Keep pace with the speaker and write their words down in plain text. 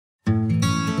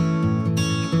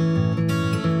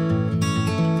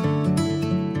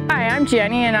I'm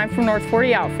Jenny and I'm from North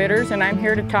 40 Outfitters, and I'm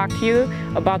here to talk to you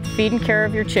about the feed and care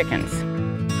of your chickens.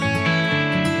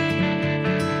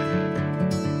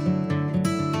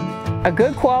 A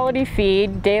good quality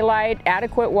feed, daylight,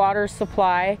 adequate water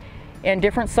supply, and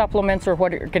different supplements are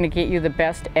what are going to get you the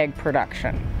best egg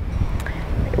production.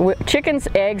 Chickens'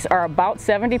 eggs are about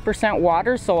 70%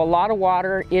 water, so a lot of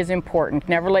water is important.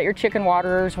 Never let your chicken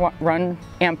waterers run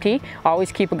empty.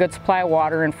 Always keep a good supply of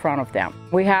water in front of them.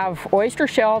 We have oyster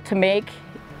shell to make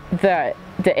the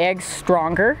eggs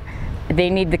stronger. They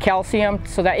need the calcium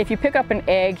so that if you pick up an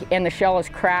egg and the shell is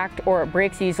cracked or it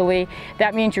breaks easily,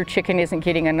 that means your chicken isn't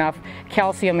getting enough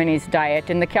calcium in his diet,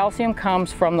 and the calcium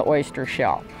comes from the oyster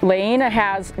shell. Leina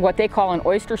has what they call an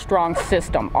oyster strong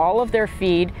system. All of their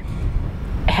feed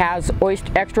has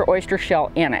extra oyster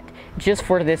shell in it, just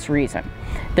for this reason.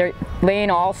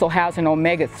 Leina also has an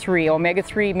omega-3.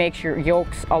 Omega-3 makes your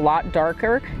yolks a lot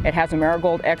darker. It has a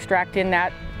marigold extract in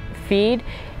that feed,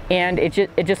 and it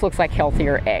just looks like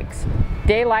healthier eggs.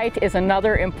 Daylight is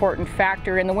another important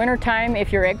factor. In the wintertime,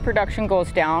 if your egg production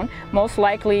goes down, most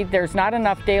likely there's not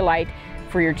enough daylight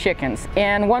for your chickens.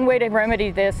 And one way to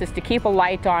remedy this is to keep a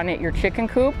light on at your chicken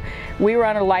coop. We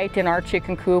run a light in our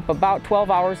chicken coop about 12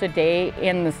 hours a day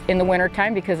in the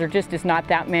wintertime because there just is not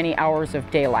that many hours of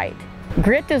daylight.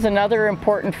 Grit is another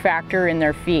important factor in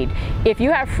their feed. If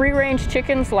you have free-range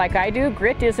chickens like I do,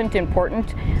 grit isn't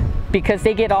important because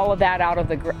they get all of that out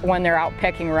of when they're out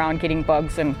pecking around getting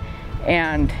bugs and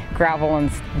gravel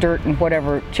and dirt and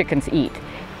whatever chickens eat.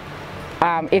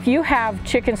 If you have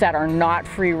chickens that are not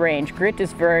free range, grit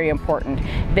is very important.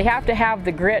 They have to have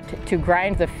the grit to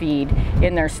grind the feed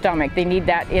in their stomach. They need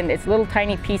that in its little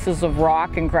tiny pieces of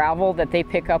rock and gravel that they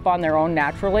pick up on their own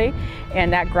naturally,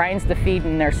 and that grinds the feed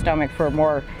in their stomach for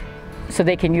more, so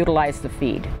they can utilize the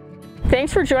feed.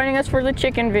 Thanks for joining us for the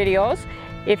chicken videos.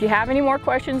 If you have any more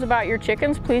questions about your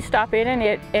chickens, please stop in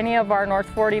at any of our North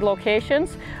 40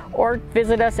 locations or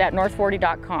visit us at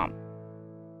north40.com.